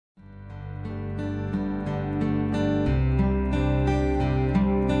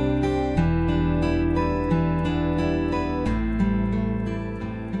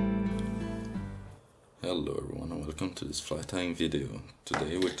fly tying video.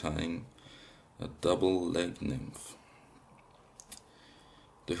 Today we're tying a double-legged nymph.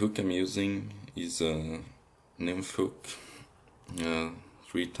 The hook I'm using is a nymph hook,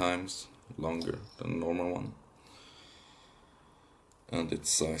 3 times longer than the normal one, and it's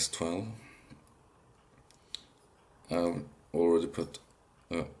size 12. I've already put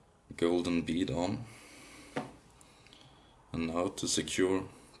a golden bead on, and now to secure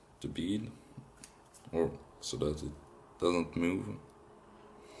the bead, or so that it doesn't move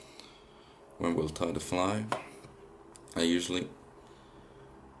when we'll tie the fly, I usually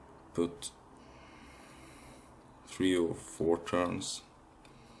put 3 or 4 turns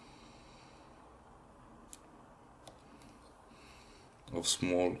of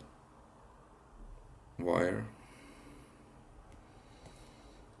small wire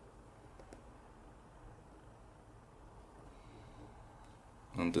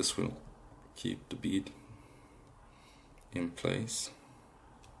and this will keep the bead in place.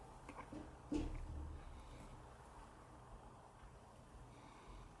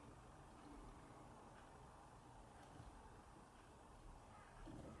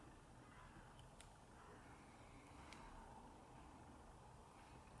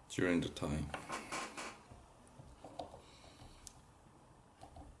 During the tying.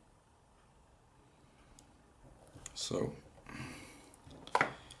 So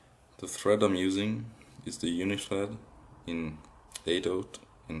the thread I'm using is the uni thread in 8/0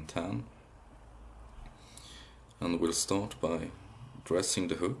 in tan, and we'll start by dressing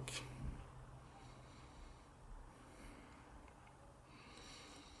the hook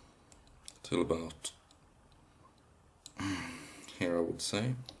till about here, I would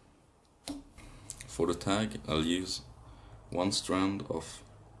say. For the tag I'll use 1 strand of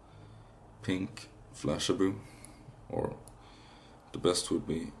pink flashabou, or the best would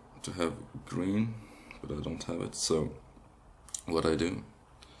be to have green, but I don't have it, so what I do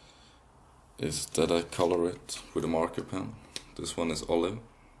is that I color it with a marker pen. This one is olive.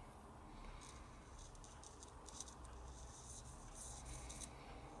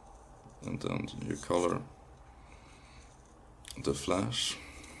 And then you color the flash.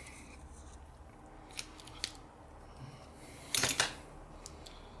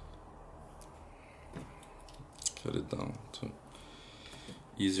 Cut it down to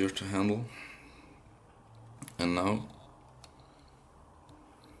easier to handle. And now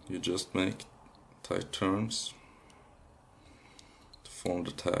you just make tight turns to form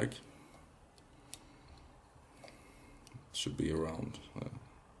the tag. It should be around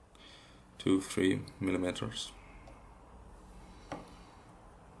 2-3 millimeters.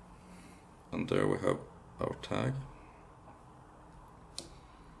 And there we have our tag.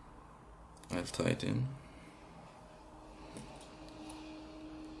 I'll tie it in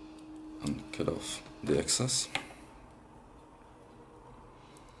and cut off the excess.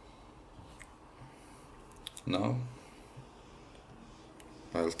 Now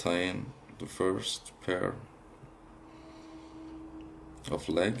I'll tie in the first pair of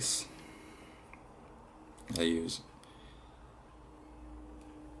legs. I use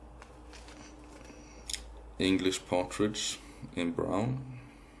English partridge in brown.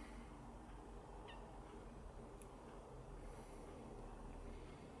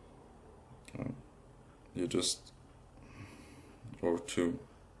 You just, or 2.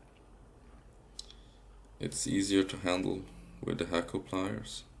 It's easier to handle with the hackle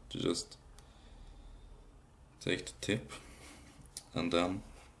pliers. To just take the tip and then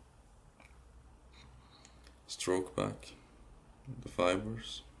stroke back the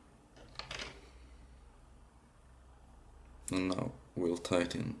fibers. And now we'll tie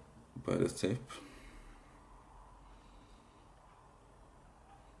it in by the tip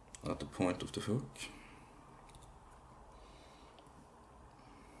at the point of the hook.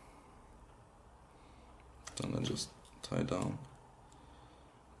 Then I just tie down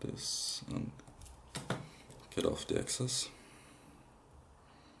this and cut off the excess.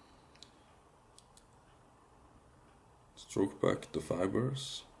 Stroke back the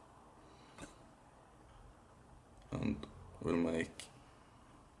fibers and we'll make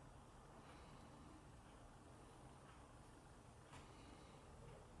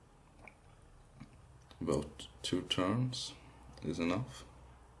about 2 turns is enough.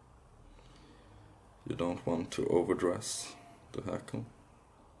 You don't want to overdress the hackle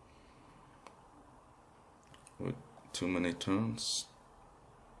with too many turns.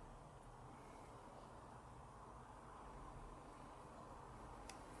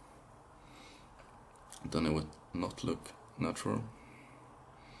 Then it would not look natural.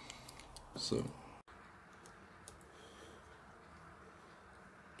 So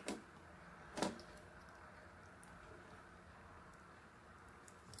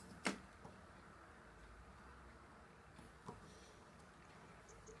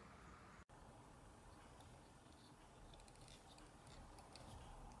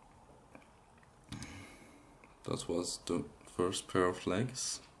That was the first pair of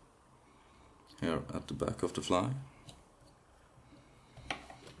legs here at the back of the fly.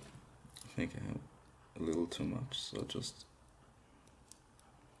 I think I have a little too much, so just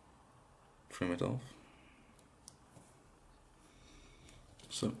trim it off.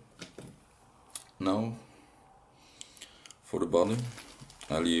 So now for the body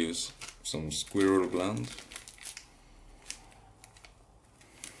I'll use some Squirrel blend.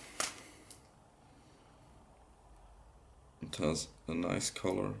 It has a nice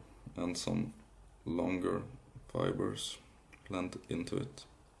color and some longer fibers blended into it.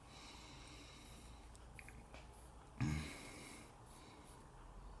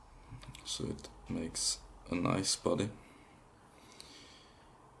 So it makes a nice body.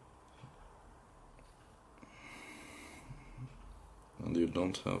 And you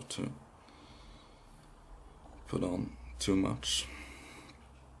don't have to put on too much.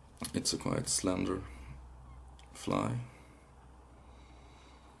 It's a quite slender fly,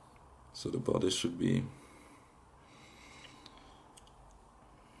 so the body should be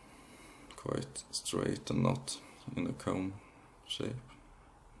quite straight and not in a cone shape,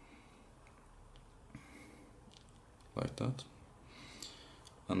 like that.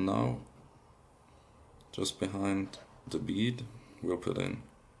 And now, just behind the bead, we'll put in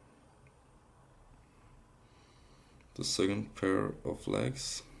the second pair of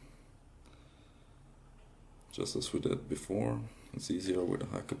legs, just as we did before. It's easier with the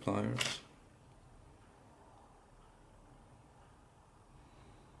hackle pliers.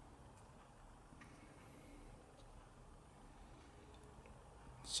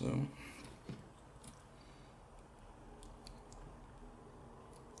 So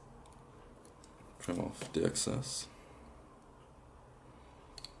trim off the excess.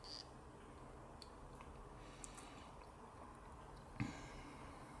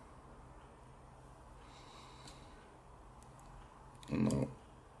 And now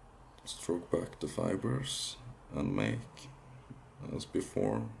stroke back the fibers and make, as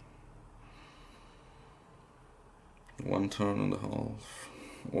before, 1 turn and a half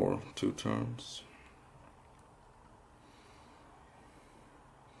or 2 turns.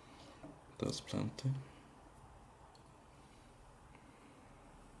 That's plenty.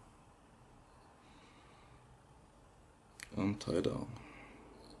 And tie down.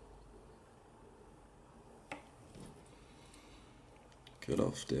 Cut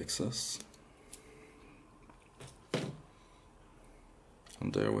off the excess.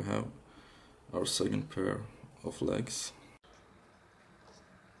 And there we have our second pair of legs.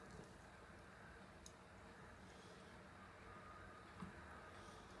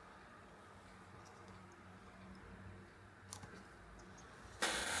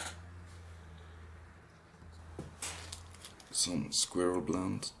 Some Squirrel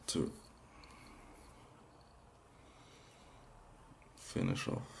blend to finish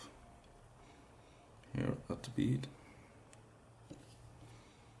off here at the bead.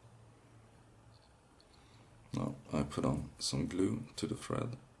 Now I put on some glue to the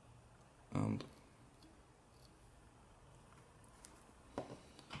thread and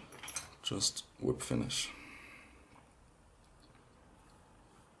just whip finish.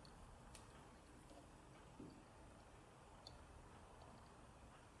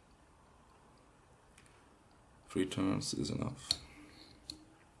 Three turns is enough.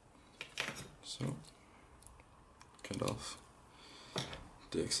 So cut off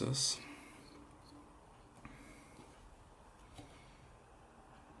the excess.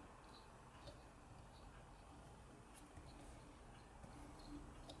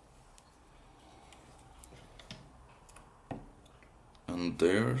 And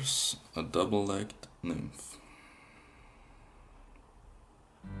there's a double-legged nymph.